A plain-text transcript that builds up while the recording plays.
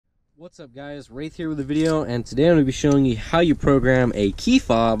What's up guys, Wraith here with a video, and today I'm going to be showing you how you program a key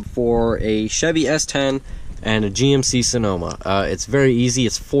fob for a Chevy S10 and a GMC Sonoma. It's very easy.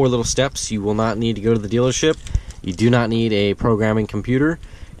 It's 4 little steps. You will not need to go to the dealership. You do not need a programming computer,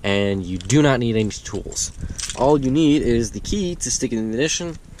 and you do not need any tools. All you need is the key to stick in the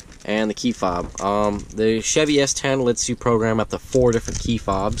ignition and the key fob. The Chevy S10 lets you program up to 4 different key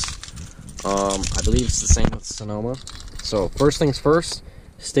fobs. I believe it's the same with Sonoma. So first things first,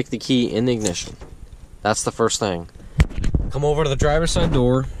 stick the key in the ignition. That's the first thing. Come over to the driver's side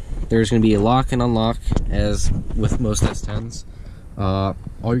door. There's going to be a lock and unlock, as with most S10s. All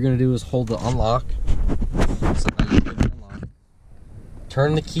you're going to do is hold the unlock. So now you put the unlock.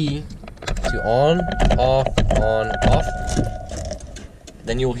 Turn the key to on, off.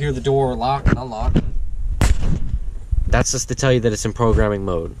 Then you'll hear the door lock and unlock. That's just to tell you that it's in programming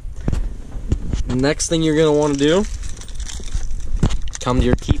mode. Next thing you're going to want to do, come to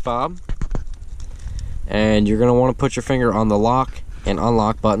your key fob, and you're going to want to put your finger on the lock and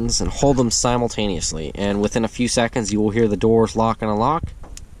unlock buttons and hold them simultaneously, and within a few seconds you will hear the doors lock and unlock,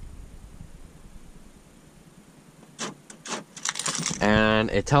 and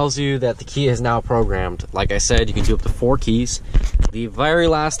it tells you that the key is now programmed. Like I said, you can do up to 4 keys. The very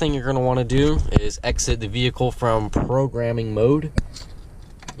last thing you're going to want to do is exit the vehicle from programming mode.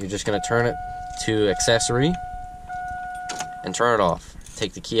 You're just going to turn it to accessory and turn it off.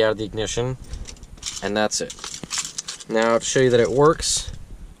 Take the key out of the ignition, and that's it. Now, to show you that it works,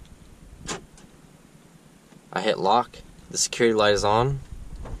 I hit lock, the security light is on.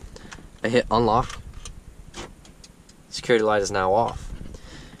 I hit unlock, the security light is now off.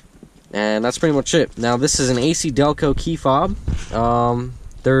 And that's pretty much it. Now, this is an AC Delco key fob.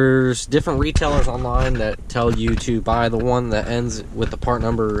 There's different retailers online that tell you to buy the one that ends with the part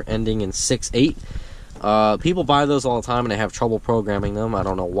number ending in 68. People buy those all the time and they have trouble programming them. I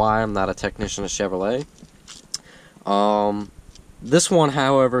don't know why. I'm not a technician at Chevrolet. This one,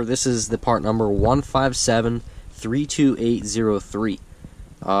 however, this is the part number 157-32803.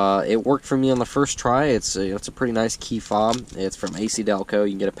 It worked for me on the first try. It's a pretty nice key fob. It's from AC Delco.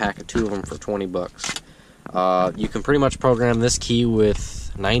 You can get a pack of 2 of them for 20 bucks. You can pretty much program this key with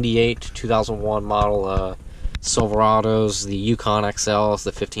 98 to 2001 model Silverados, the Yukon XLs,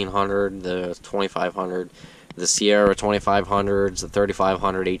 the 1500, the 2500, the Sierra 2500s, the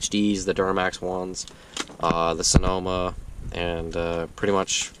 3500 HDs, the Duramax ones, the Sonoma, and pretty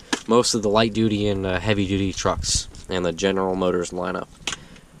much most of the light duty and heavy duty trucks and the General Motors lineup.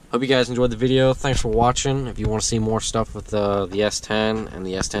 Hope you guys enjoyed the video. Thanks for watching. If you want to see more stuff with the S10 and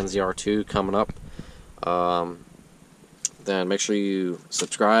the S10 ZR2 coming up, then make sure you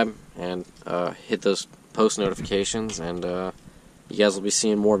subscribe and hit those post notifications, and you guys will be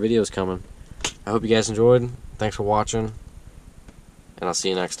seeing more videos coming. I hope you guys enjoyed. Thanks for watching, and I'll see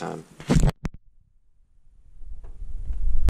you next time.